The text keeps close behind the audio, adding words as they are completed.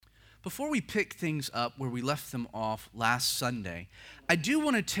Before we pick things up where we left them off last Sunday, I do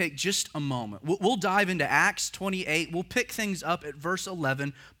want to take just a moment. We'll dive into Acts 28. We'll pick things up at verse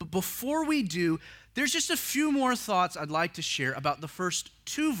 11. But before we do, there's just a few more thoughts I'd like to share about the first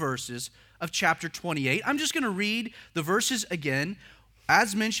two verses of chapter 28. I'm just going to read the verses again.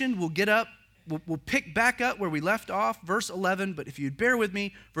 As mentioned, we'll get up. We'll pick back up where we left off, verse 11. But if you'd bear with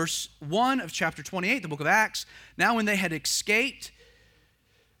me, verse 1 of chapter 28, the book of Acts. Now when they had escaped,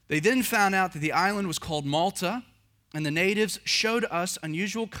 they then found out that the island was called Malta, and the natives showed us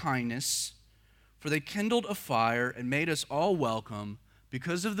unusual kindness, for they kindled a fire and made us all welcome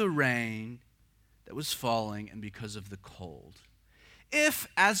because of the rain that was falling and because of the cold. If,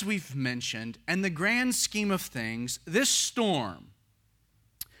 as we've mentioned, in the grand scheme of things, this storm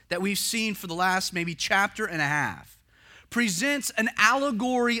that we've seen for the last maybe chapter and a half presents an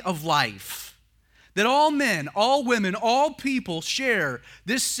allegory of life, that all men, all women, all people share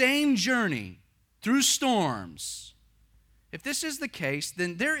this same journey through storms. If this is the case,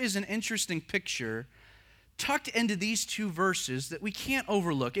 then there is an interesting picture tucked into these two verses that we can't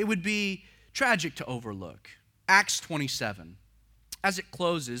overlook. It would be tragic to overlook. Acts 27. As it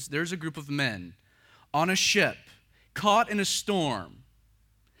closes, there's a group of men on a ship caught in a storm.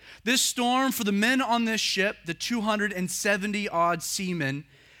 This storm, for the men on this ship, the 270-odd seamen,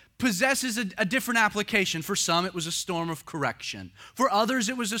 possesses a different application. For some, it was a storm of correction. For others,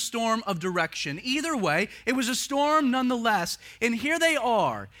 it was a storm of direction. Either way, it was a storm nonetheless. And here they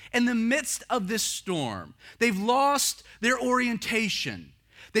are in the midst of this storm. They've lost their orientation.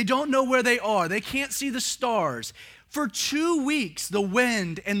 They don't know where they are. They can't see the stars. For 2 weeks, the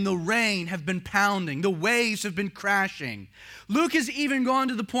wind and the rain have been pounding. The waves have been crashing. Luke has even gone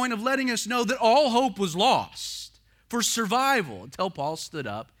to the point of letting us know that all hope was lost for survival until Paul stood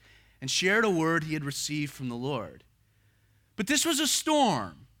up and shared a word he had received from the Lord. But this was a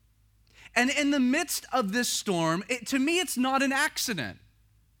storm. And in the midst of this storm, to me, it's not an accident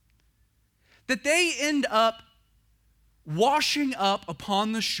that they end up washing up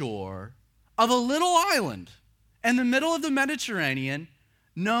upon the shore of a little island in the middle of the Mediterranean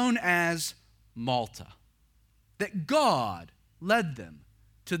known as Malta. That God led them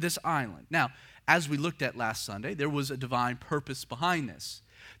to this island. Now, as we looked at last Sunday, there was a divine purpose behind this.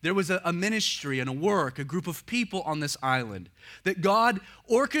 There was a ministry and a work, a group of people on this island, that God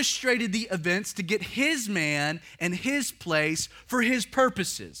orchestrated the events to get his man and his place for his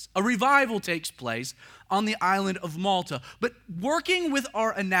purposes. A revival takes place on the island of Malta. But working with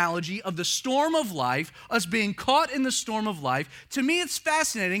our analogy of the storm of life, us being caught in the storm of life, to me it's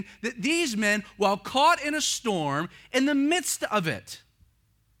fascinating that these men, while caught in a storm, in the midst of it,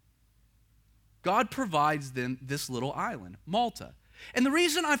 God provides them this little island, Malta. And the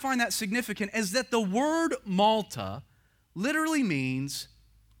reason I find that significant is that the word Malta literally means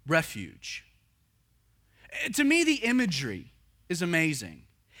refuge. To me, the imagery is amazing.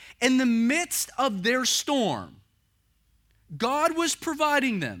 In the midst of their storm, God was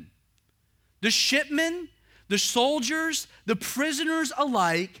providing them, the shipmen, the soldiers, the prisoners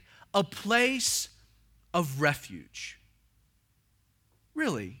alike, a place of refuge.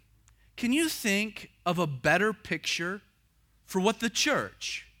 Really, can you think of a better picture for what the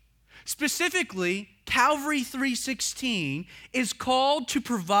church, specifically Calvary 316, is called to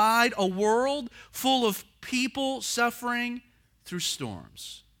provide a world full of people suffering through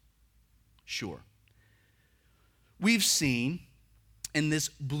storms? Sure. We've seen in this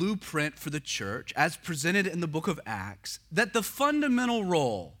blueprint for the church, as presented in the book of Acts, that the fundamental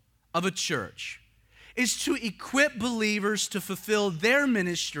role of a church is to equip believers to fulfill their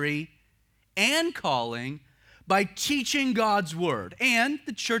ministry and calling by teaching God's word. And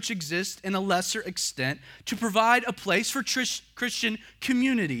the church exists in a lesser extent to provide a place for Christian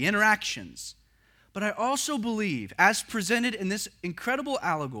community interactions. But I also believe, as presented in this incredible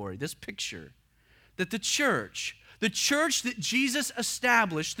allegory, this picture, that the church that Jesus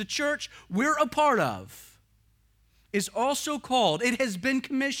established, the church we're a part of, is also called, it has been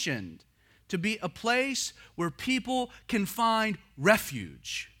commissioned to be a place where people can find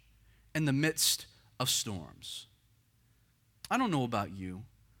refuge in the midst of storms. I don't know about you,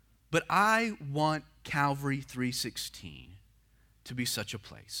 but I want Calvary 316 to be such a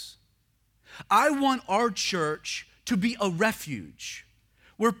place. I want our church to be a refuge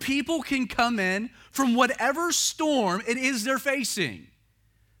where people can come in from whatever storm it is they're facing,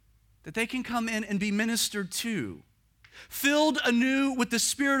 that they can come in and be ministered to, filled anew with the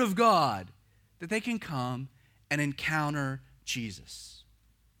Spirit of God, that they can come and encounter Jesus.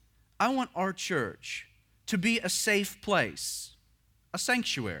 I want our church to be a safe place, a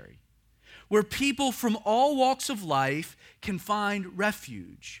sanctuary, where people from all walks of life can find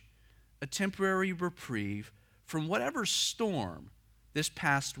refuge a temporary reprieve from whatever storm this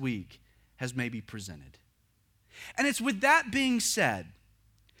past week has maybe presented. And it's with that being said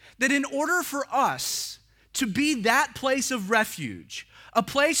that in order for us to be that place of refuge, a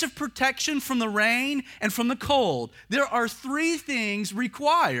place of protection from the rain and from the cold, there are three things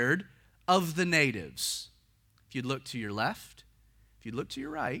required of the natives. If you'd look to your left, if you'd look to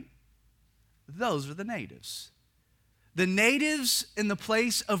your right, those are the natives. The natives in the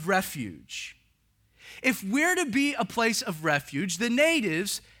place of refuge. If we're to be a place of refuge, the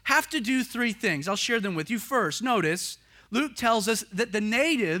natives have to do three things. I'll share them with you. First, notice, Luke tells us that the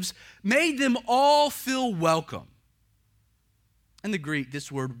natives made them all feel welcome. In the Greek,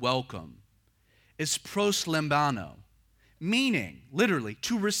 this word welcome is proslambano, meaning, literally,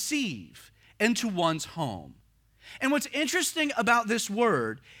 to receive into one's home. And what's interesting about this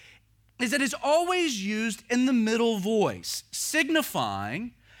word is that it's always used in the middle voice,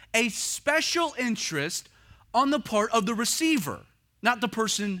 signifying a special interest on the part of the receiver, not the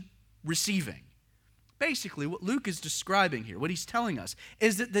person receiving. Basically, what Luke is describing here, what he's telling us,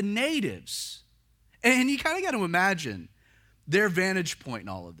 is that the natives, and you kind of got to imagine their vantage point in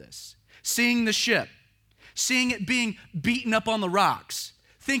all of this, seeing the ship, seeing it being beaten up on the rocks,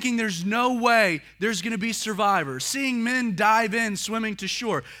 thinking there's no way there's going to be survivors, seeing men dive in, swimming to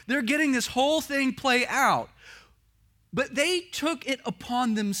shore. They're getting this whole thing play out. But they took it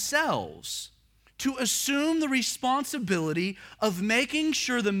upon themselves to assume the responsibility of making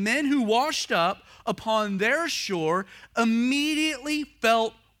sure the men who washed up upon their shore immediately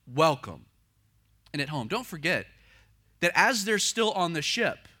felt welcome and at home. Don't forget that as they're still on the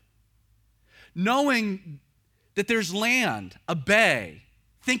ship, knowing that there's land, a bay,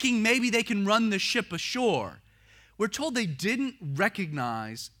 thinking maybe they can run the ship ashore, we're told they didn't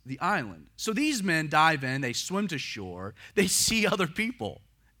recognize the island. So these men dive in, they swim to shore, they see other people,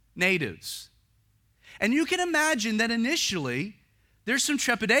 natives. And you can imagine that initially there's some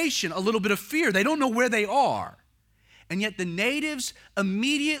trepidation, a little bit of fear. They don't know where they are. And yet the natives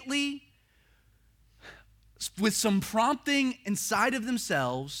immediately, with some prompting inside of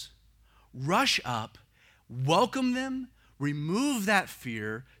themselves, rush up, welcome them, remove that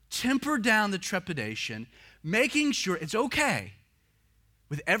fear, temper down the trepidation, making sure it's okay.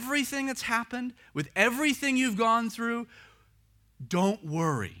 With everything that's happened, with everything you've gone through, don't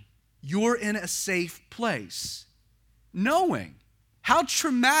worry. You're in a safe place. Knowing how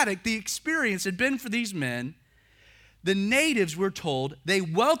traumatic the experience had been for these men, the natives, we're told, they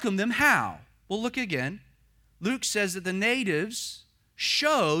welcomed them how? Well, look again. Luke says that the natives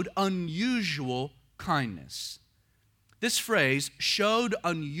showed unusual kindness. This phrase, showed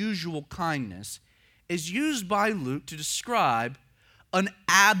unusual kindness, is used by Luke to describe an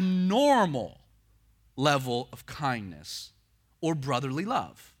abnormal level of kindness or brotherly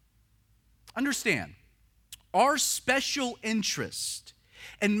love. Understand, our special interest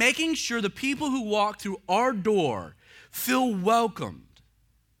in making sure the people who walk through our door feel welcomed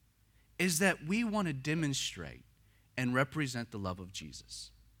is that we want to demonstrate and represent the love of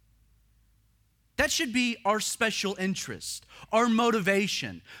Jesus. That should be our special interest, our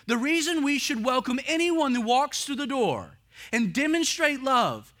motivation. The reason we should welcome anyone who walks through the door and demonstrate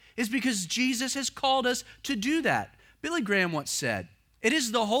love is because Jesus has called us to do that. Billy Graham once said, "It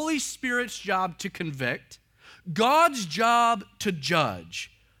is the Holy Spirit's job to convict, God's job to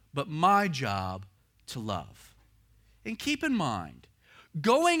judge, but my job to love." And keep in mind,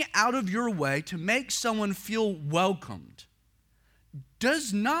 going out of your way to make someone feel welcomed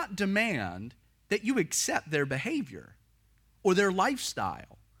does not demand that you accept their behavior or their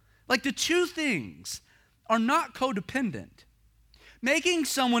lifestyle. Like the two things are not codependent. Making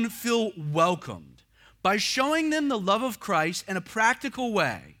someone feel welcomed by showing them the love of Christ in a practical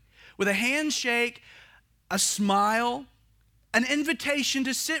way, with a handshake, a smile, an invitation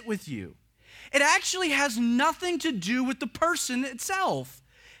to sit with you. It actually has nothing to do with the person itself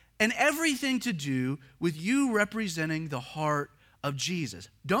and everything to do with you representing the heart of Jesus.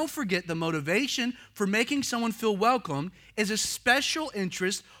 Don't forget the motivation for making someone feel welcome is a special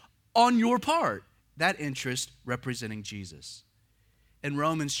interest on your part, that interest representing Jesus. In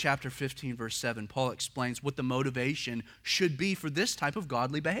Romans chapter 15, verse 7, Paul explains what the motivation should be for this type of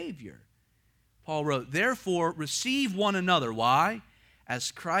godly behavior. Paul wrote, "Therefore receive one another." Why?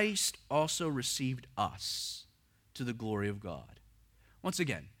 "As Christ also received us to the glory of God." Once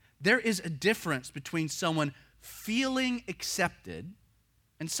again, there is a difference between someone feeling accepted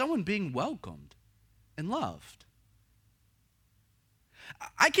and someone being welcomed and loved.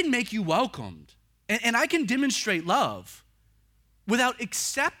 I can make you welcomed and I can demonstrate love without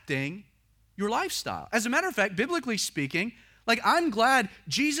accepting your lifestyle. As a matter of fact, biblically speaking, Like, I'm glad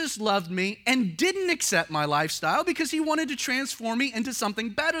Jesus loved me and didn't accept my lifestyle because he wanted to transform me into something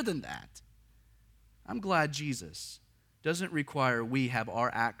better than that. I'm glad Jesus doesn't require we have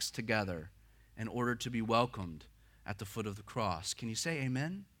our acts together in order to be welcomed at the foot of the cross. Can you say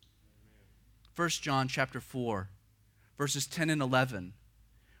amen? 1 John chapter 4, verses 10 and 11,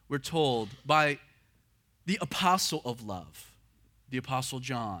 we're told by the apostle of love, the apostle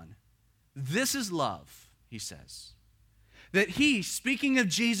John, this is love, he says, that he, speaking of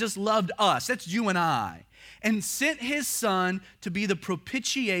Jesus, loved us, that's you and I, and sent his son to be the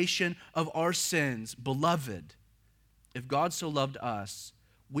propitiation of our sins. Beloved, if God so loved us,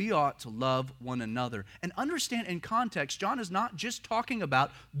 we ought to love one another. And understand in context, John is not just talking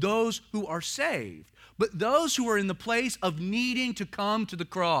about those who are saved, but those who are in the place of needing to come to the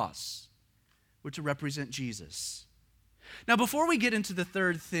cross. We're to represent Jesus. Now, before we get into the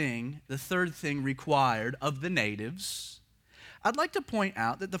third thing required of the natives, I'd like to point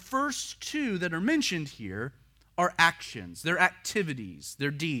out that the first two that are mentioned here are actions, they're activities,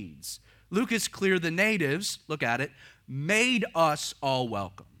 they're deeds. Luke is clear the natives, look at it, made us all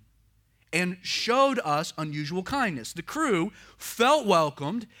welcome and showed us unusual kindness. The crew felt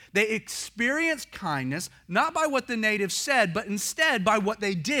welcomed. They experienced kindness, not by what the natives said, but instead by what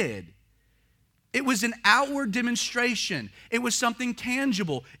they did. It was an outward demonstration. It was something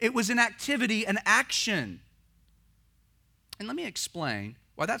tangible. It was an activity, an action. And let me explain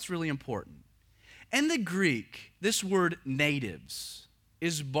why that's really important. In the Greek, this word natives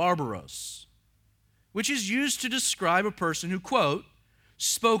is barbaros, which is used to describe a person who, quote,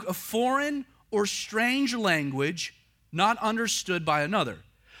 spoke a foreign or strange language not understood by another.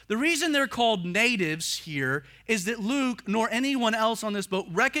 The reason they're called natives here is that Luke nor anyone else on this boat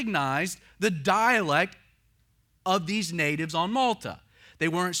recognized the dialect of these natives on Malta. They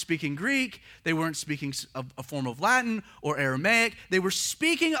weren't speaking Greek. They weren't speaking a form of Latin or Aramaic. They were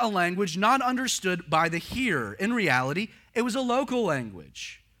speaking a language not understood by the hearer. In reality, it was a local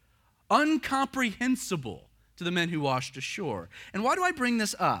language, incomprehensible to the men who washed ashore. And why do I bring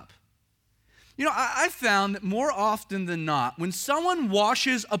this up? You know, I found that more often than not, when someone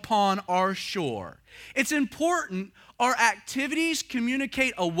washes upon our shore, it's important our activities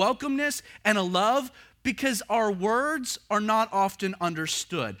communicate a welcomeness and a love because our words are not often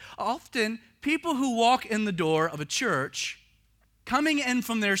understood. Often, people who walk in the door of a church, coming in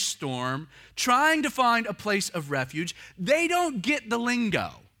from their storm, trying to find a place of refuge, they don't get the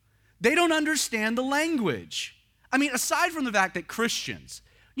lingo. They don't understand the language. I mean, aside from the fact that Christians,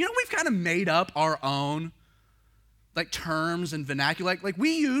 you know, we've kind of made up our own terms and vernacular. Like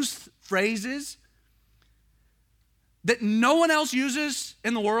we use phrases that no one else uses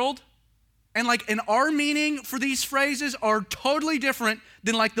in the world. And our meaning for these phrases are totally different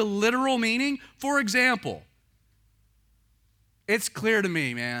than the literal meaning. For example, it's clear to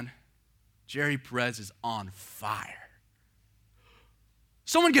me, man, Jerry Perez is on fire.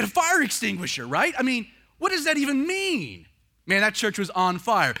 Someone get a fire extinguisher, right? I mean, what does that even mean? Man, that church was on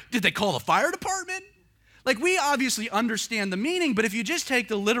fire. Did they call the fire department? We obviously understand the meaning, but if you just take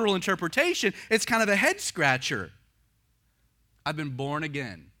the literal interpretation, it's kind of a head scratcher. I've been born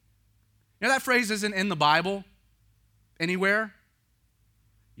again. You know that phrase isn't in the Bible anywhere?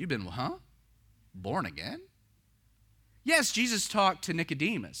 You've been, born again? Yes, Jesus talked to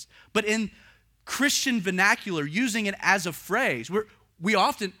Nicodemus, but in Christian vernacular, using it as a phrase, we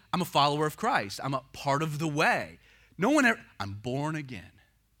often, I'm a follower of Christ. I'm a part of the way. No one ever, I'm born again.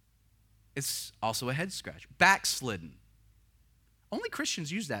 It's also a head scratch. Backslidden. Only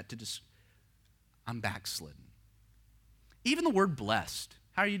Christians use that I'm backslidden. Even the word blessed.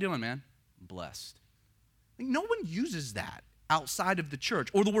 How are you doing, man? Blessed. No one uses that outside of the church,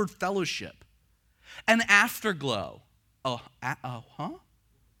 or the word fellowship. An afterglow. Yeah,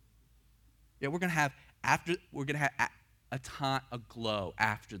 we're gonna have a glow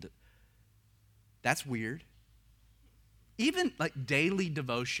after the. That's weird. Even daily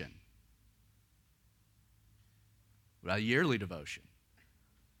devotion. What about a yearly devotion?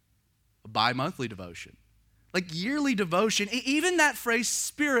 A bi-monthly devotion. Yearly devotion, even that phrase,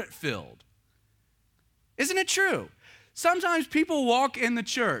 spirit-filled. Isn't it true? Sometimes people walk in the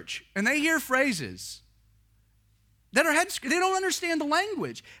church and they hear phrases that are they don't understand the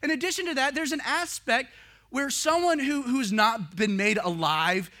language. In addition to that, there's an aspect where someone who's not been made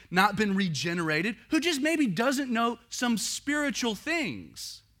alive, not been regenerated, who just maybe doesn't know some spiritual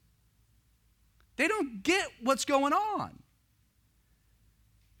things. They don't get what's going on.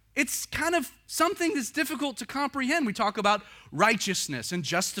 It's kind of something that's difficult to comprehend. We talk about righteousness and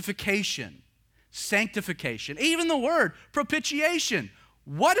justification, sanctification, even the word propitiation.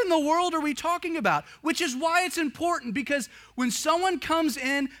 What in the world are we talking about? Which is why it's important, because when someone comes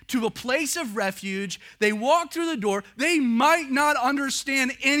in to a place of refuge, they walk through the door, they might not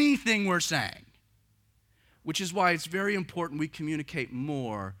understand anything we're saying. Which is why it's very important we communicate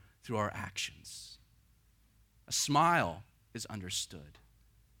more through our actions. A smile is understood.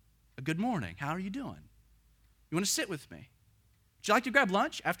 A good morning, how are you doing? You want to sit with me? Would you like to grab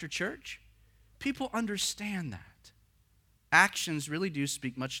lunch after church? People understand that. Actions really do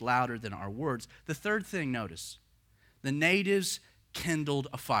speak much louder than our words. The third thing, notice, the natives kindled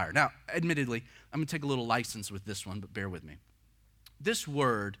a fire. Now, admittedly, I'm going to take a little license with this one, but bear with me. This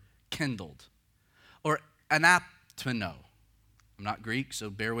word, kindled, or anapteno, I'm not Greek, so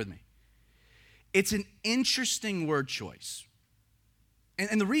bear with me. It's an interesting word choice.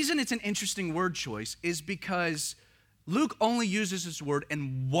 And the reason it's an interesting word choice is because Luke only uses this word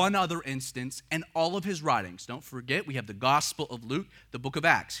in one other instance in all of his writings. Don't forget, we have the Gospel of Luke, the book of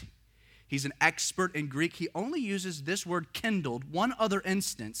Acts. He's an expert in Greek. He only uses this word kindled one other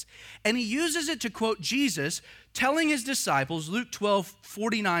instance, and he uses it to quote Jesus telling his disciples, Luke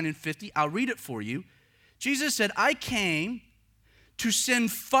 12:49 and 50. I'll read it for you. Jesus said, I came to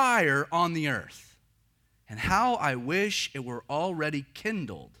send fire on the earth, and how I wish it were already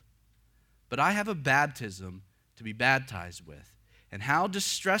kindled. But I have a baptism to be baptized with, and how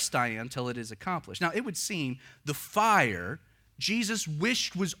distressed I am till it is accomplished. Now, it would seem the fire Jesus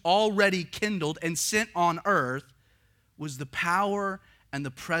wished was already kindled and sent on earth was the power and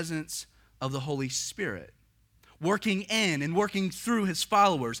the presence of the Holy Spirit, working in and working through his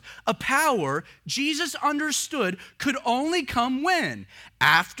followers. A power Jesus understood could only come when?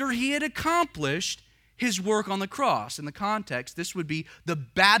 After he had accomplished his work on the cross. In the context, this would be the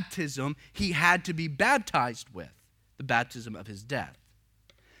baptism he had to be baptized with, the baptism of his death.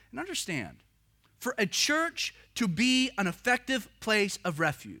 And understand, for a church to be an effective place of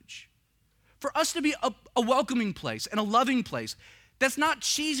refuge, for us to be a welcoming place and a loving place that's not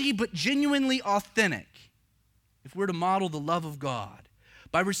cheesy but genuinely authentic, if we're to model the love of God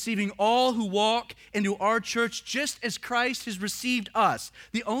by receiving all who walk into our church just as Christ has received us.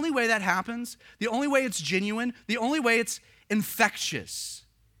 The only way that happens, the only way it's genuine, the only way it's infectious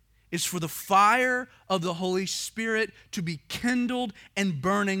is for the fire of the Holy Spirit to be kindled and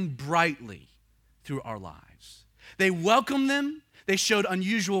burning brightly through our lives. They welcomed them, they showed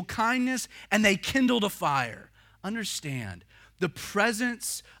unusual kindness, and they kindled a fire. Understand, the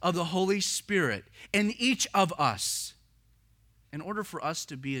presence of the Holy Spirit in each of us, in order for us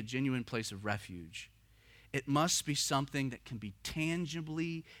to be a genuine place of refuge, it must be something that can be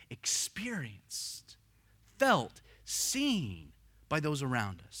tangibly experienced, felt, seen by those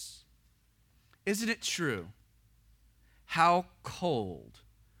around us. Isn't it true how cold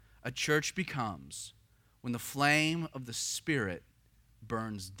a church becomes when the flame of the Spirit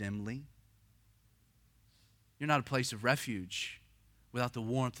burns dimly? You're not a place of refuge without the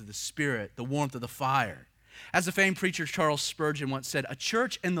warmth of the Spirit, the warmth of the fire. As the famed preacher Charles Spurgeon once said, a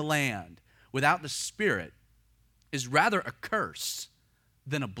church in the land without the Spirit is rather a curse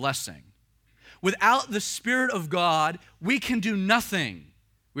than a blessing. Without the Spirit of God, we can do nothing.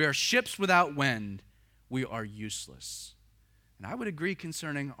 We are ships without wind. We are useless. And I would agree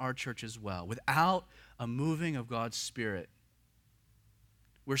concerning our church as well. Without a moving of God's Spirit,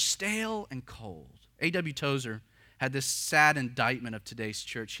 we're stale and cold. A.W. Tozer had this sad indictment of today's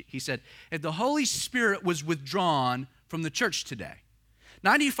church. He said, if the Holy Spirit was withdrawn from the church today,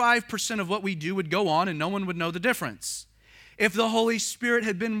 95% of what we do would go on and no one would know the difference. If the Holy Spirit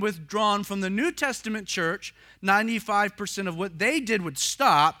had been withdrawn from the New Testament church, 95% of what they did would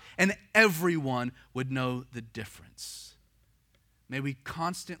stop and everyone would know the difference. May we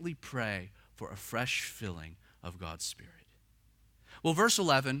constantly pray for a fresh filling of God's Spirit. Well, verse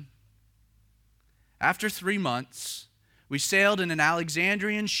 11, after 3 months, we sailed in an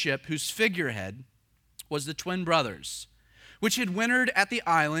Alexandrian ship whose figurehead was the twin brothers, which had wintered at the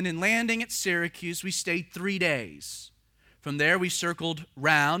island, and landing at Syracuse, we stayed 3 days. From there, we circled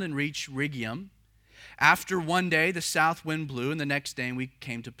round and reached Rhegium. After 1 day, the south wind blew, and the next day we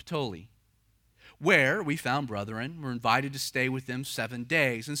came to Puteoli, where we found brethren, were invited to stay with them 7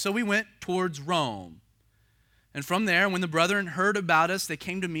 days. And so we went towards Rome. And from there, when the brethren heard about us, they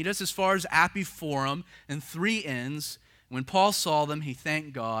came to meet us as far as Appii Forum and 3 Inns. When Paul saw them, he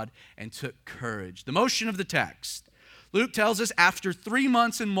thanked God and took courage. The motion of the text. Luke tells us after 3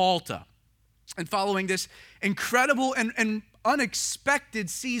 months in Malta, and following this incredible and unexpected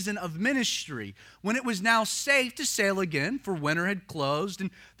season of ministry, when it was now safe to sail again, for winter had closed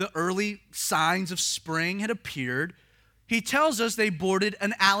and the early signs of spring had appeared, he tells us they boarded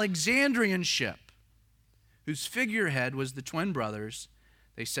an Alexandrian ship, whose figurehead was the twin brothers,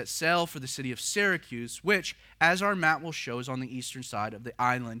 They set sail for the city of Syracuse, which, as our map will show, is on the eastern side of the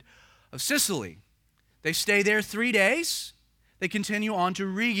island of Sicily. They stay there 3 days. They continue on to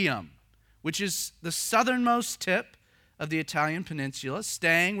Rhegium, which is the southernmost tip of the Italian peninsula,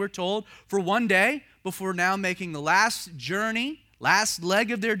 staying, we're told, for 1 day before now making the last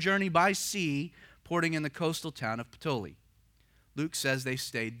leg of their journey by sea, porting in the coastal town of Puteoli. Luke says they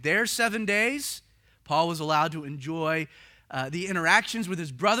stayed there 7 days. Paul was allowed to enjoy the interactions with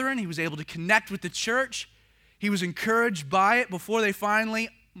his brethren. He was able to connect with the church. He was encouraged by it before they finally,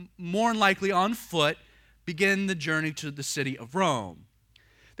 more than likely on foot, begin the journey to the city of Rome.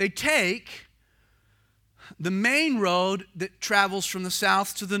 They take the main road that travels from the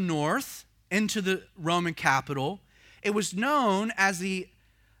south to the north into the Roman capital. It was known as the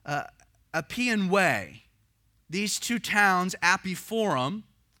Appian Way. These two towns, Appiforum,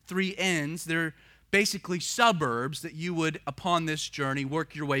 3 N's, they're basically suburbs that you would, upon this journey,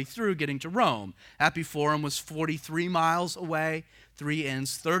 work your way through getting to Rome. Appiforum was 43 miles away, 3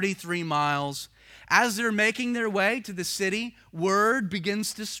 N's, 33 miles. As they're making their way to the city, word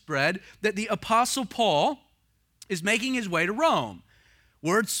begins to spread that the Apostle Paul is making his way to Rome.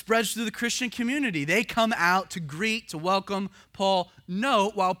 Word spreads through the Christian community. They come out to greet, to welcome Paul.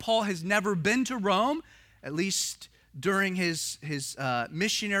 Note, while Paul has never been to Rome, at least during his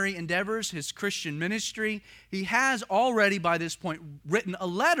missionary endeavors, his Christian ministry, he has already by this point written a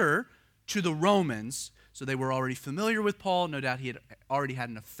letter to the Romans. So they were already familiar with Paul. No doubt he had already had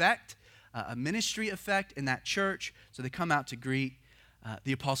an effect, a ministry effect in that church. So they come out to greet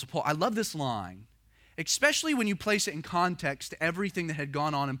the Apostle Paul. I love this line, especially when you place it in context to everything that had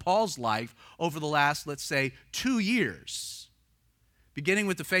gone on in Paul's life over the last, let's say, 2 years. Beginning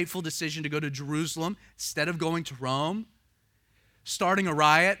with the fateful decision to go to Jerusalem instead of going to Rome, starting a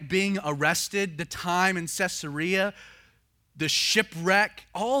riot, being arrested, the time in Caesarea, the shipwreck,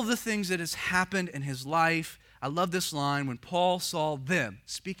 all the things that has happened in his life. I love this line, when Paul saw them,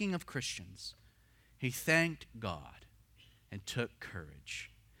 speaking of Christians, he thanked God and took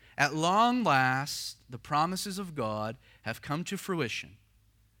courage. At long last, the promises of God have come to fruition.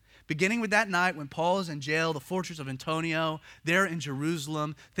 Beginning with that night when Paul is in jail, the fortress of Antonia, there in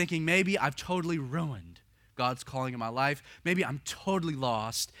Jerusalem, thinking maybe I've totally ruined God's calling in my life. Maybe I'm totally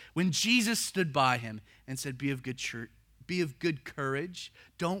lost. When Jesus stood by him and said, be of good courage.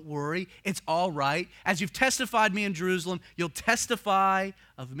 Don't worry. It's all right. As you've testified me in Jerusalem, you'll testify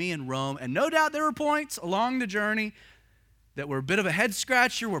of me in Rome. And no doubt there were points along the journey that were a bit of a head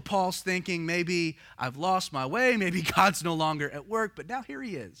scratcher where Paul's thinking, maybe I've lost my way. Maybe God's no longer at work. But now here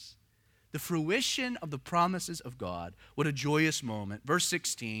he is. The fruition of the promises of God. What a joyous moment. Verse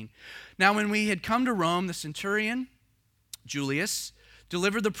 16. Now when we had come to Rome, the centurion, Julius,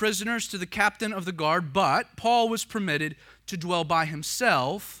 delivered the prisoners to the captain of the guard, but Paul was permitted to dwell by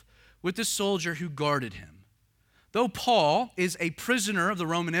himself with the soldier who guarded him. Though Paul is a prisoner of the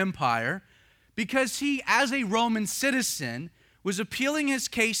Roman Empire, because he, as a Roman citizen, was appealing his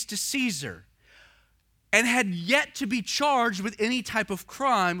case to Caesar and had yet to be charged with any type of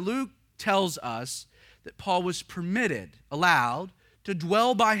crime, Luke tells us that Paul was allowed to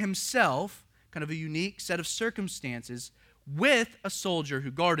dwell by himself, kind of a unique set of circumstances, with a soldier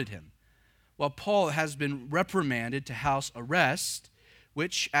who guarded him. While Paul has been reprimanded to house arrest,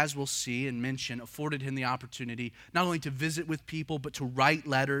 which, as we'll see and mention, afforded him the opportunity not only to visit with people, but to write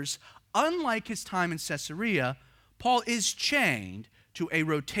letters. Unlike his time in Caesarea, Paul is chained to a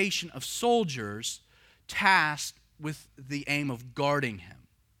rotation of soldiers tasked with the aim of guarding him.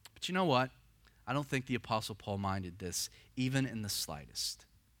 But you know what? I don't think the Apostle Paul minded this, even in the slightest.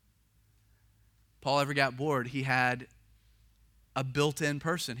 Paul ever got bored, he had a built-in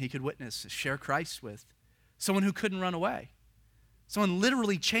person he could witness, share Christ with, someone who couldn't run away, someone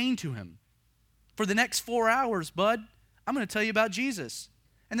literally chained to him. For the next 4 hours, bud, I'm going to tell you about Jesus,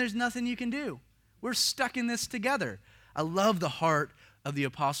 and there's nothing you can do. We're stuck in this together. I love the heart of the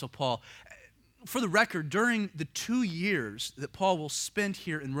Apostle Paul. For the record, during the 2 years that Paul will spend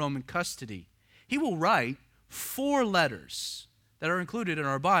here in Roman custody, he will write 4 letters that are included in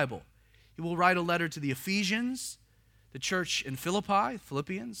our Bible. He will write a letter to the Ephesians, the church in Philippi,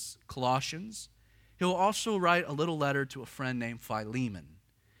 Philippians, Colossians. He'll also write a little letter to a friend named Philemon.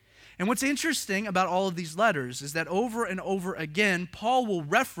 And what's interesting about all of these letters is that over and over again, Paul will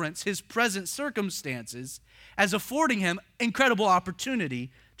reference his present circumstances as affording him incredible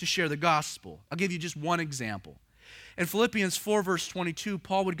opportunity to share the gospel. I'll give you just one example. In Philippians 4, verse 22,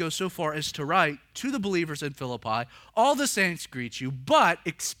 Paul would go so far as to write to the believers in Philippi, all the saints greet you, but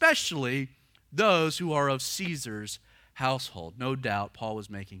especially those who are of Caesar's household. No doubt Paul was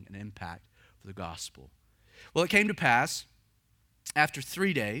making an impact for the gospel. Well, it came to pass After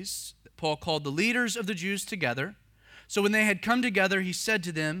 3 days, Paul called the leaders of the Jews together. So when they had come together, he said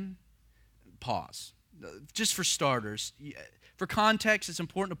to them, pause. Just for starters, for context, it's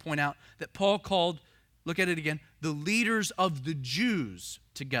important to point out that Paul called, look at it again, the leaders of the Jews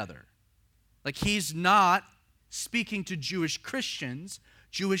together. Like he's not speaking to Jewish Christians,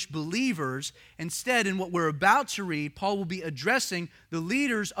 Jewish believers. Instead, in what we're about to read, Paul will be addressing the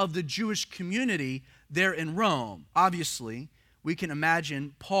leaders of the Jewish community there in Rome. Obviously, we can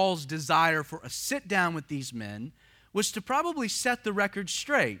imagine Paul's desire for a sit down with these men was to probably set the record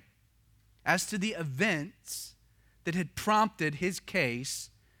straight as to the events that had prompted his case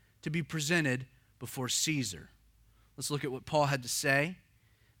to be presented before Caesar. Let's look at what Paul had to say.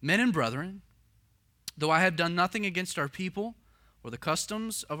 Men and brethren, though I have done nothing against our people or the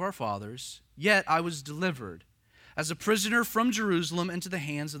customs of our fathers, yet I was delivered as a prisoner from Jerusalem into the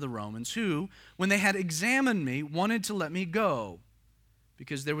hands of the Romans, who, when they had examined me, wanted to let me go,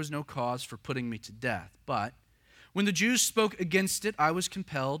 because there was no cause for putting me to death. But when the Jews spoke against it, I was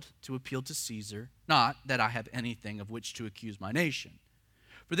compelled to appeal to Caesar, not that I have anything of which to accuse my nation.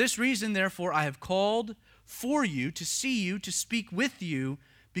 For this reason, therefore, I have called for you, to see you, to speak with you,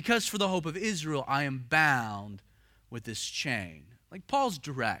 because for the hope of Israel I am bound with this chain. Like Paul's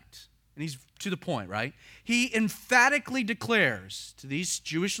direct, and he's to the point, right? He emphatically declares to these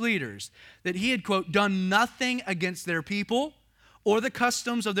Jewish leaders that he had, quote, done nothing against their people or the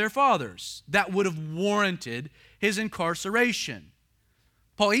customs of their fathers that would have warranted his incarceration.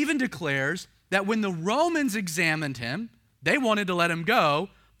 Paul even declares that when the Romans examined him, they wanted to let him go,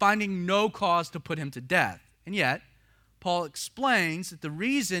 finding no cause to put him to death. And yet, Paul explains that the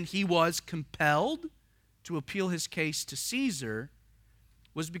reason he was compelled to appeal his case to Caesar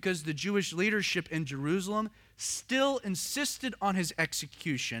was because the Jewish leadership in Jerusalem still insisted on his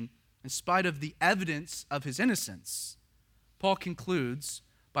execution in spite of the evidence of his innocence. Paul concludes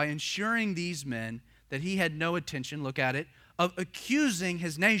by ensuring these men that he had no intention, look at it, of accusing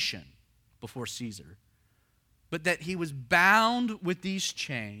his nation before Caesar, but that he was bound with these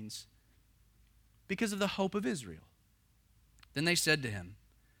chains because of the hope of Israel. Then they said to him,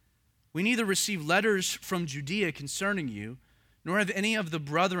 we neither received letters from Judea concerning you, nor have any of the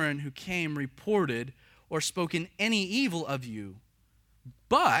brethren who came reported or spoken any evil of you.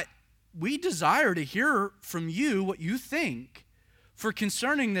 But we desire to hear from you what you think. For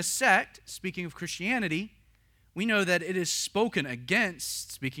concerning this sect, speaking of Christianity, we know that it is spoken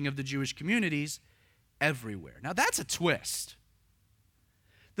against, speaking of the Jewish communities, everywhere. Now that's a twist.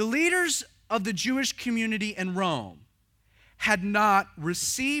 The leaders of the Jewish community in Rome had not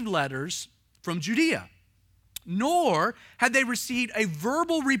received letters from Judea, nor had they received a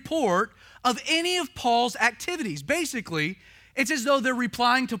verbal report of any of Paul's activities. Basically, it's as though they're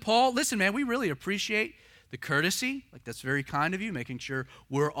replying to Paul, listen, man, we really appreciate the courtesy, like that's very kind of you, making sure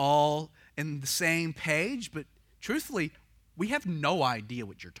we're all in the same page, but truthfully, we have no idea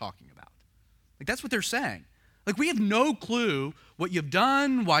what you're talking about. Like that's what they're saying. Like we have no clue what you've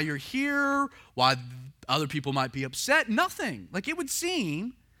done, why you're here, why other people might be upset, nothing. Like it would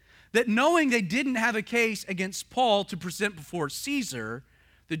seem that knowing they didn't have a case against Paul to present before Caesar,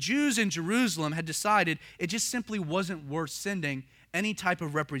 the Jews in Jerusalem had decided it just simply wasn't worth sending any type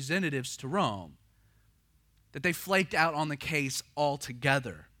of representatives to Rome, that they flaked out on the case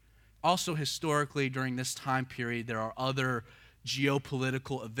altogether. Also, historically, during this time period, there are other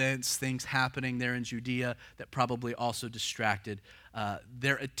geopolitical events, things happening there in Judea that probably also distracted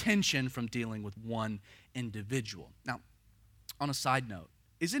their attention from dealing with one individual. Now, on a side note,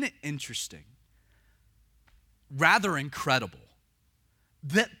 isn't it interesting, rather incredible,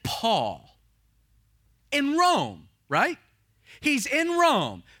 that Paul, in Rome, right? He's in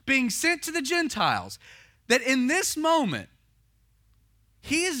Rome, being sent to the Gentiles, that in this moment,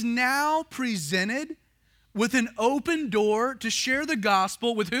 he is now presented with an open door to share the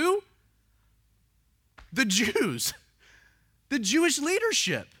gospel with who? The Jews, the Jewish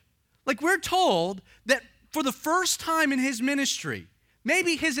leadership. Like we're told that for the first time in his ministry,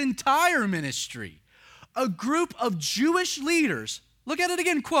 maybe his entire ministry, a group of Jewish leaders, look at it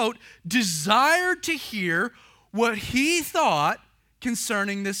again, quote, desired to hear what he thought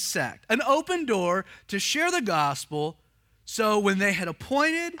concerning this sect. An open door to share the gospel. So when they had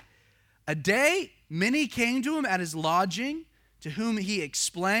appointed a day, many came to him at his lodging, to whom he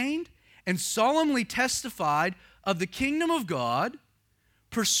explained and solemnly testified of the kingdom of God,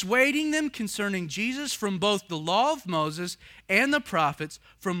 persuading them concerning Jesus from both the law of Moses and the prophets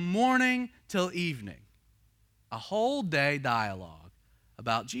from morning till evening. A whole day dialogue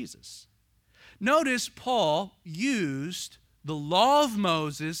about Jesus. Notice Paul used the law of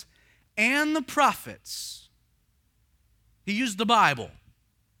Moses and the prophets He used the Bible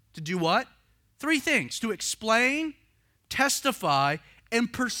to do what? Three things: to explain, testify,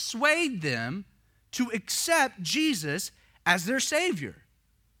 and persuade them to accept Jesus as their Savior.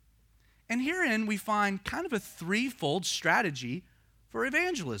 And herein we find kind of a threefold strategy for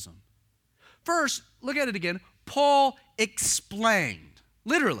evangelism. First, look at it again. Paul explained,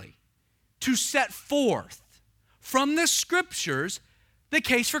 literally, to set forth from the Scriptures the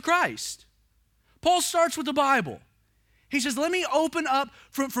case for Christ. Paul starts with the Bible. He says, let me open up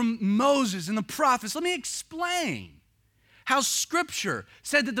from Moses and the prophets. Let me explain how Scripture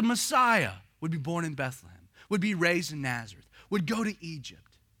said that the Messiah would be born in Bethlehem, would be raised in Nazareth, would go to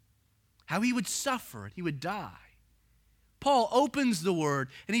Egypt, how he would suffer and he would die. Paul opens the word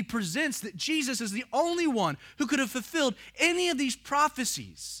and he presents that Jesus is the only one who could have fulfilled any of these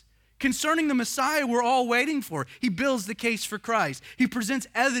prophecies concerning the Messiah we're all waiting for. He builds the case for Christ. He presents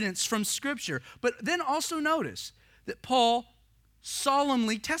evidence from Scripture. But then also notice that Paul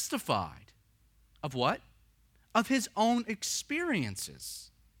solemnly testified of what? Of his own experiences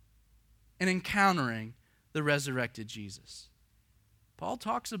in encountering the resurrected Jesus. Paul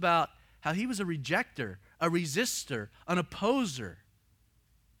talks about how he was a rejecter, a resistor, an opposer.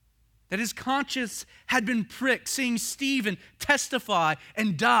 That his conscience had been pricked, seeing Stephen testify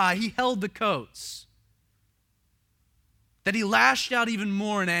and die. He held the coats. That he lashed out even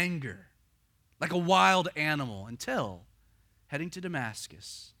more in anger, like a wild animal, until, heading to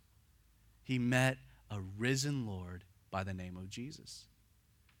Damascus, he met a risen Lord by the name of Jesus.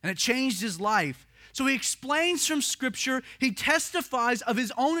 And it changed his life. So he explains from Scripture, he testifies of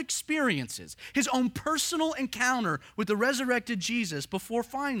his own experiences, his own personal encounter with the resurrected Jesus before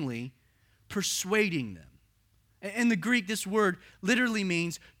finally persuading them. In the Greek, this word literally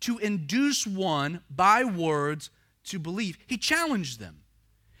means to induce one by words to believe. He challenged them.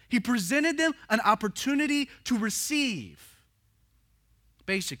 He presented them an opportunity to receive.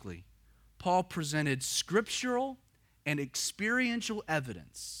 Basically, Paul presented scriptural and experiential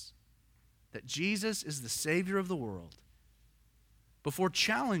evidence that Jesus is the Savior of the world before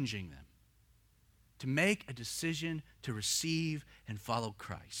challenging them to make a decision to receive and follow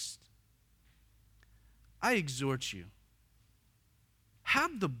Christ. I exhort you,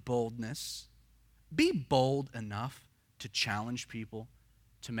 have the boldness, be bold enough to challenge people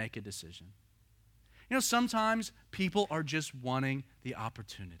to make a decision. You know, sometimes people are just wanting the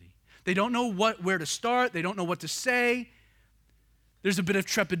opportunity. They don't know where to start. They don't know what to say. There's a bit of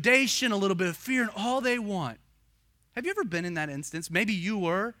trepidation, a little bit of fear, and all they want. Have you ever been in that instance? Maybe you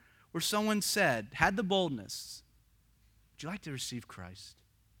were, where someone said, had the boldness, would you like to receive Christ?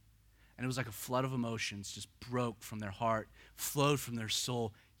 And it was like a flood of emotions just broke from their heart, flowed from their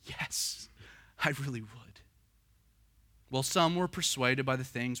soul. Yes, I really would. Well, some were persuaded by the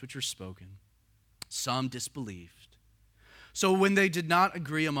things which were spoken. Some disbelieved. So when they did not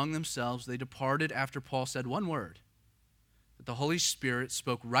agree among themselves, they departed after Paul said one word, that the Holy Spirit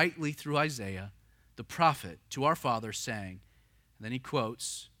spoke rightly through Isaiah, the prophet, to our fathers, saying, and then he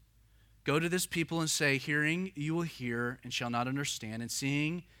quotes, go to this people and say, hearing you will hear and shall not understand, and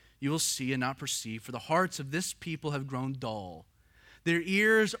seeing you will see and not perceive, for the hearts of this people have grown dull. Their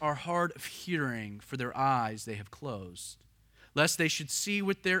ears are hard of hearing, for their eyes they have closed, lest they should see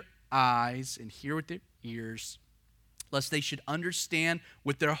with their eyes and hear with their ears, lest they should understand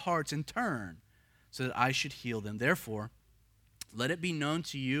with their hearts and turn, so that I should heal them. Therefore, let it be known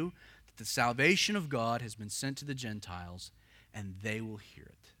to you that the salvation of God has been sent to the Gentiles, and they will hear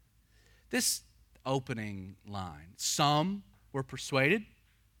it. This opening line, some were persuaded,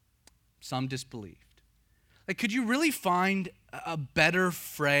 some disbelieved. Like, could you really find a better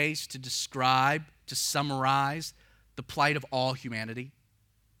phrase to describe, to summarize the plight of all humanity?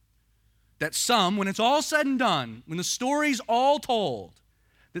 That some, when it's all said and done, when the story's all told,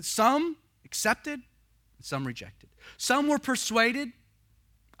 that some accepted and some rejected. Some were persuaded,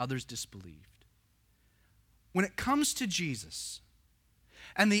 others disbelieved. When it comes to Jesus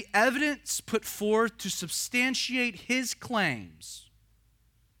and the evidence put forth to substantiate his claims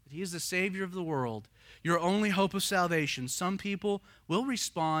that he is the Savior of the world, your only hope of salvation, some people will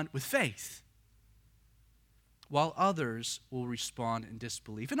respond with faith, while others will respond in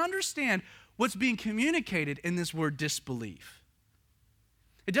disbelief. And understand what's being communicated in this word disbelief.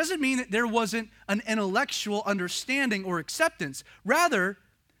 It doesn't mean that there wasn't an intellectual understanding or acceptance. Rather,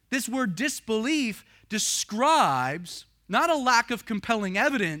 this word disbelief describes not a lack of compelling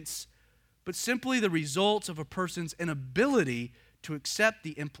evidence, but simply the results of a person's inability to accept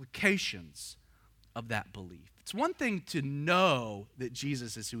the implications of that belief. It's one thing to know that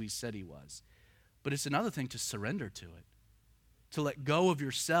Jesus is who he said he was, but it's another thing to surrender to it, to let go of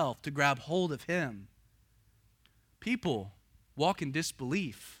yourself, to grab hold of him. People walk in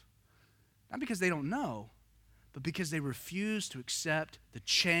disbelief, not because they don't know, but because they refuse to accept the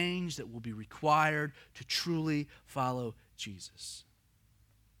change that will be required to truly follow Jesus.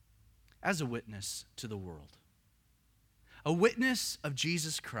 As a witness to the world, a witness of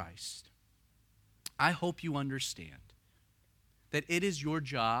Jesus Christ, I hope you understand that it is your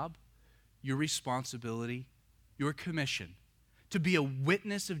job, your responsibility, your commission to be a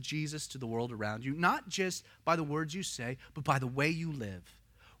witness of Jesus to the world around you, not just by the words you say, but by the way you live,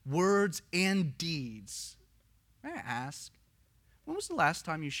 words and deeds. May I ask, when was the last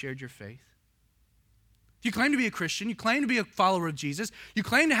time you shared your faith? You claim to be a Christian, you claim to be a follower of Jesus, you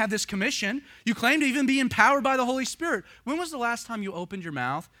claim to have this commission, you claim to even be empowered by the Holy Spirit. When was the last time you opened your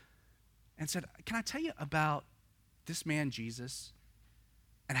mouth and said, can I tell you about this man Jesus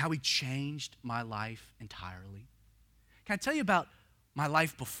and how he changed my life entirely? Can I tell you about my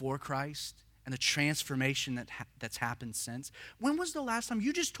life before Christ and the transformation that's happened since? When was the last time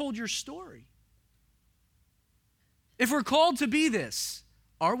you just told your story? If we're called to be this,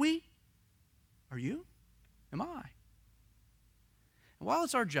 are we? Are you? Am I? And while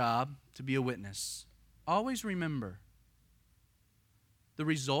it's our job to be a witness, always remember the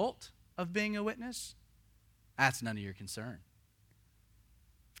result of being a witness, that's none of your concern.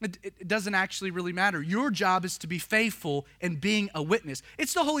 It doesn't actually really matter. Your job is to be faithful in being a witness.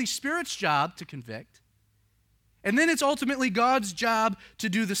 It's the Holy Spirit's job to convict. And then it's ultimately God's job to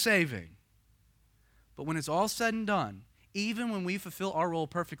do the saving. But when it's all said and done, even when we fulfill our role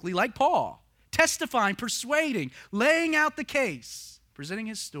perfectly, like Paul, testifying, persuading, laying out the case, presenting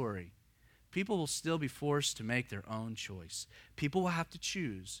his story, people will still be forced to make their own choice. People will have to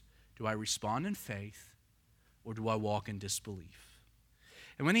choose, do I respond in faith or do I walk in disbelief?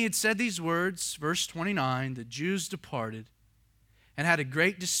 And when he had said these words, verse 29, the Jews departed and had a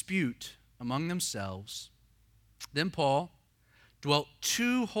great dispute among themselves. Then Paul dwelt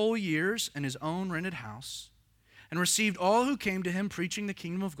 2 whole years in his own rented house and received all who came to him, preaching the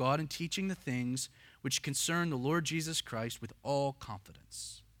kingdom of God and teaching the things which concern the Lord Jesus Christ with all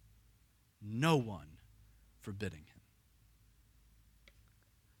confidence, no one forbidding him.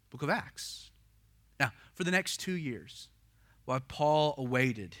 Book of Acts. Now, for the next 2 years, while Paul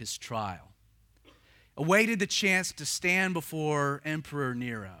awaited his trial, awaited the chance to stand before Emperor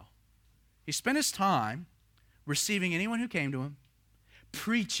Nero, he spent his time receiving anyone who came to him,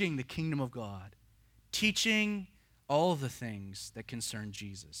 preaching the kingdom of God, teaching all of the things that concern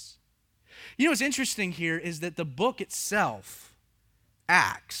Jesus. You know what's interesting here is that the book itself,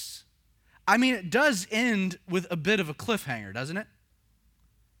 Acts, it does end with a bit of a cliffhanger, doesn't it?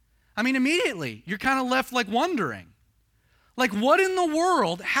 Immediately, you're kind of left wondering, what in the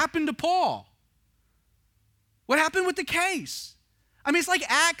world happened to Paul? What happened with the case? It's like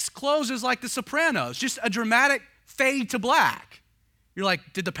Acts closes like The Sopranos, just a dramatic fade to black. You're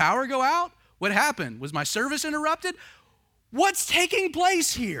like, did the power go out? What happened? Was my service interrupted? What's taking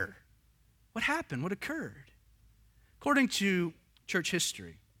place here? What happened? What occurred? According to church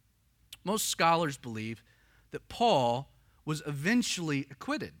history, most scholars believe that Paul was eventually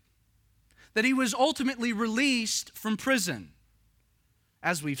acquitted, that he was ultimately released from prison.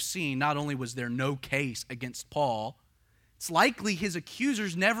 As we've seen, not only was there no case against Paul, it's likely his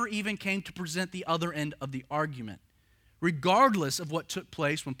accusers never even came to present the other end of the argument. Regardless of what took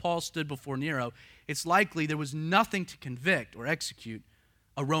place when Paul stood before Nero, it's likely there was nothing to convict or execute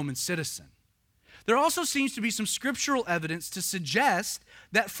a Roman citizen. There also seems to be some scriptural evidence to suggest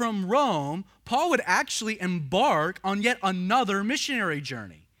that from Rome, Paul would actually embark on yet another missionary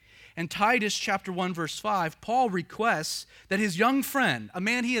journey. In Titus chapter 1, verse 5, Paul requests that his young friend, a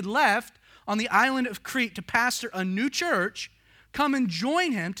man he had left on the island of Crete to pastor a new church, come and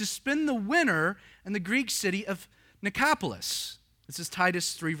join him to spend the winter in the Greek city of Nicopolis. This is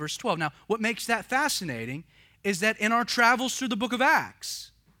Titus 3, verse 12. Now, what makes that fascinating is that in our travels through the book of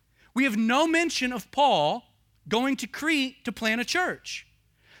Acts, we have no mention of Paul going to Crete to plant a church.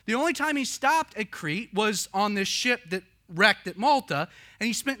 The only time he stopped at Crete was on this ship that wrecked at Malta, and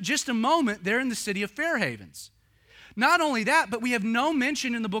he spent just a moment there in the city of Fair Havens. Not only that, but we have no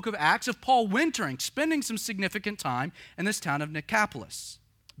mention in the book of Acts of Paul wintering, spending some significant time in this town of Nicopolis.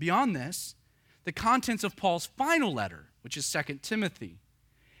 Beyond this, the contents of Paul's final letter, which is 2 Timothy,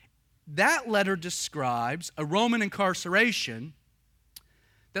 that letter describes a Roman incarceration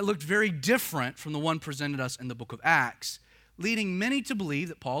that looked very different from the one presented us in the book of Acts, leading many to believe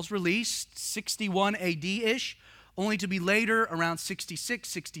that Paul's released 61 AD-ish, only to be later, around 66,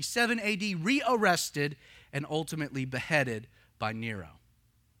 67 AD, rearrested and ultimately beheaded by Nero.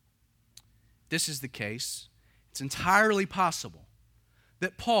 If this is the case, it's entirely possible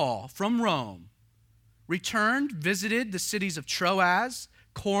that Paul, from Rome, returned, visited the cities of Troas,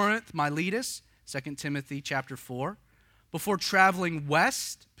 Corinth, Miletus, 2 Timothy chapter 4, before traveling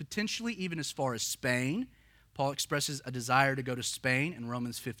west, potentially even as far as Spain. Paul expresses a desire to go to Spain in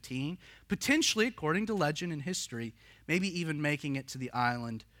Romans 15, potentially, according to legend and history, maybe even making it to the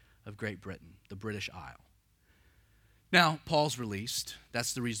island of Great Britain, the British Isle. Now, Paul's released.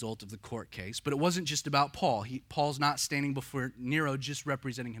 That's the result of the court case. But it wasn't just about Paul. Paul's not standing before Nero just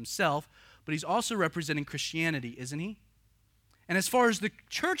representing himself, but he's also representing Christianity, isn't he? And as far as the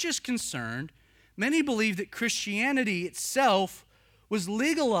church is concerned, many believe that Christianity itself was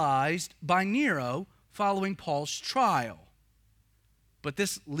legalized by Nero following Paul's trial. But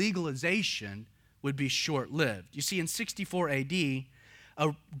this legalization would be short-lived. You see, in 64 AD,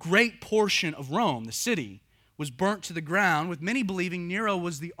 a great portion of Rome, the city, was burnt to the ground, with many believing Nero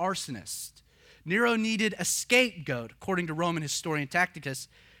was the arsonist. Nero needed a scapegoat, according to Roman historian Tacitus.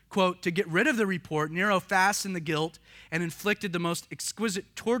 Quote, to get rid of the report, Nero fastened the guilt and inflicted the most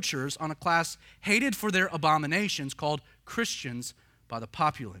exquisite tortures on a class hated for their abominations called Christians by the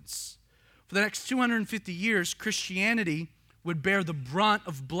populace. For the next 250 years, Christianity would bear the brunt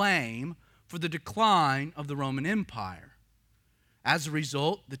of blame for the decline of the Roman Empire. As a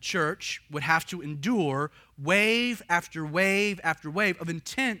result, the church would have to endure wave after wave after wave of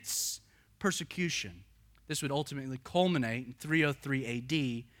intense persecution. This would ultimately culminate in 303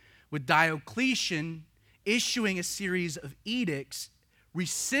 AD with Diocletian issuing a series of edicts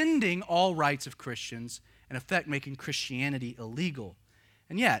rescinding all rights of Christians, in effect making Christianity illegal.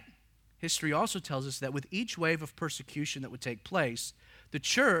 And yet, history also tells us that with each wave of persecution that would take place, the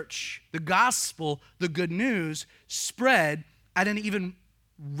church, the gospel, the good news spread at an even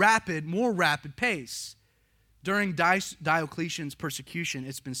more rapid pace. During Diocletian's persecution,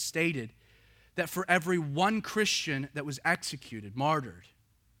 it's been stated that for every one Christian that was executed, martyred,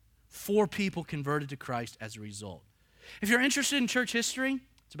 4 people converted to Christ as a result. If you're interested in church history,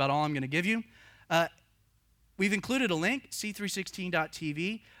 that's about all I'm going to give you. We've included a link,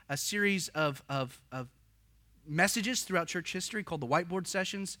 c316.tv, a series of messages throughout church history called the Whiteboard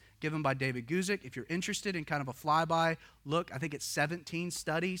Sessions, given by David Guzik. If you're interested in kind of a flyby look, I think it's 17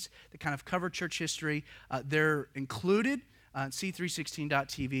 studies that kind of cover church history. They're included on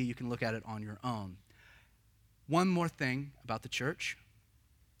c316.tv. You can look at it on your own. One more thing about the church.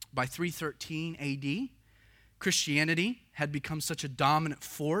 By 313 AD, Christianity had become such a dominant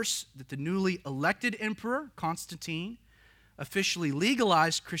force that the newly elected emperor, Constantine, officially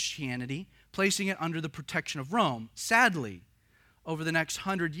legalized Christianity, placing it under the protection of Rome. Sadly, over the next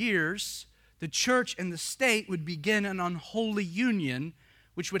 100 years, the church and the state would begin an unholy union,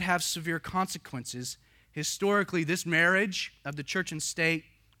 which would have severe consequences. Historically, this marriage of the church and state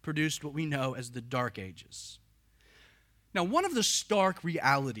produced what we know as the Dark Ages. Now, one of the stark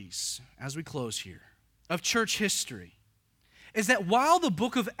realities, as we close here, of church history is that while the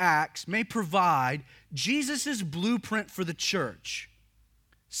book of Acts may provide Jesus' blueprint for the church,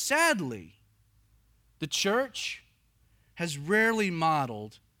 sadly, the church has rarely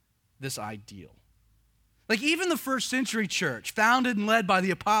modeled this ideal. Like even the first century church, founded and led by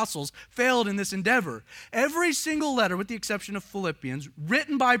the apostles, failed in this endeavor. Every single letter, with the exception of Philippians,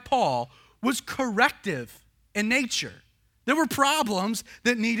 written by Paul, was corrective in nature. There were problems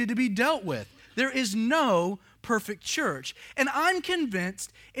that needed to be dealt with. There is no perfect church. And I'm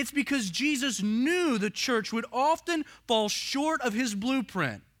convinced it's because Jesus knew the church would often fall short of his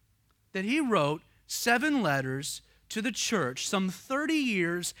blueprint that he wrote 7 letters to the church some 30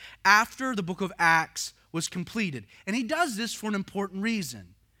 years after the book of Acts was completed. And he does this for an important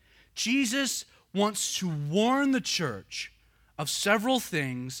reason. Jesus wants to warn the church of several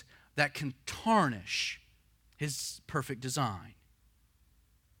things that can tarnish his perfect design.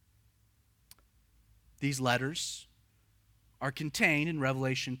 These letters are contained in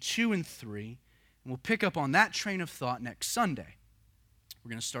Revelation 2 and 3, and we'll pick up on that train of thought next Sunday. We're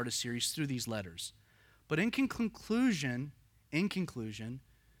going to start a series through these letters. But in conclusion,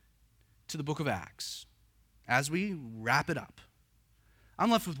 to the book of Acts, as we wrap it up,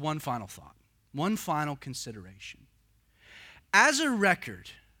 I'm left with one final thought, one final consideration. As a record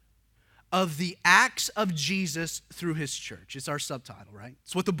of the acts of Jesus through his church. It's our subtitle, right?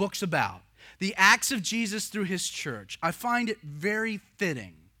 It's what the book's about. The acts of Jesus through his church. I find it very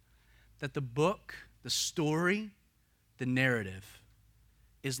fitting that the book, the story, the narrative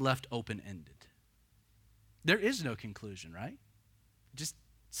is left open-ended. There is no conclusion, right? It just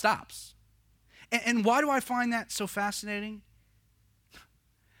stops. And why do I find that so fascinating?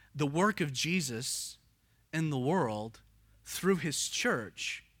 The work of Jesus in the world through his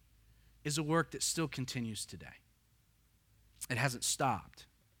church is a work that still continues today. It hasn't stopped.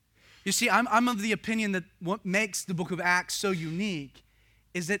 You see, I'm of the opinion that what makes the book of Acts so unique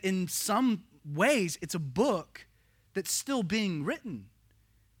is that in some ways it's a book that's still being written.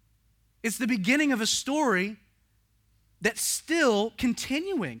 It's the beginning of a story that's still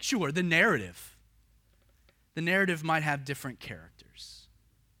continuing. Sure, the narrative might have different characters.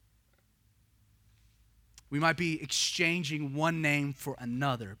 We might be exchanging one name for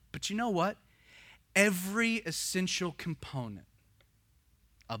another, but you know what? Every essential component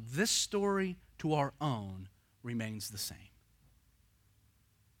of this story to our own remains the same.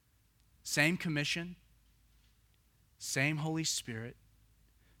 Same commission, same Holy Spirit,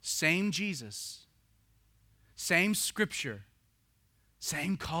 same Jesus, same Scripture,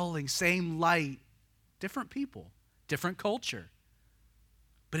 same calling, same light, different people, different culture,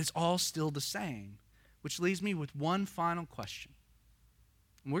 but it's all still the same, which leaves me with one final question,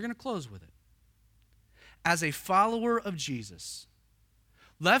 and we're going to close with it. As a follower of Jesus,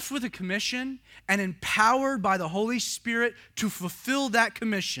 left with a commission and empowered by the Holy Spirit to fulfill that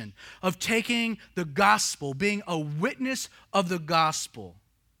commission of taking the gospel, being a witness of the gospel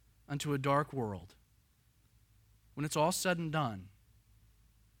unto a dark world. When it's all said and done,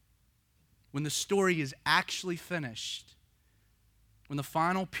 when the story is actually finished, when the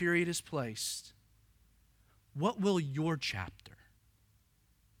final period is placed, what will your chapter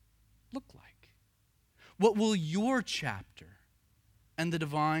look like? What will your chapter and the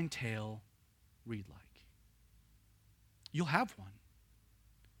divine tale read like? You'll have one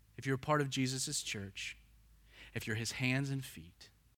if you're a part of Jesus' church, if you're his hands and feet,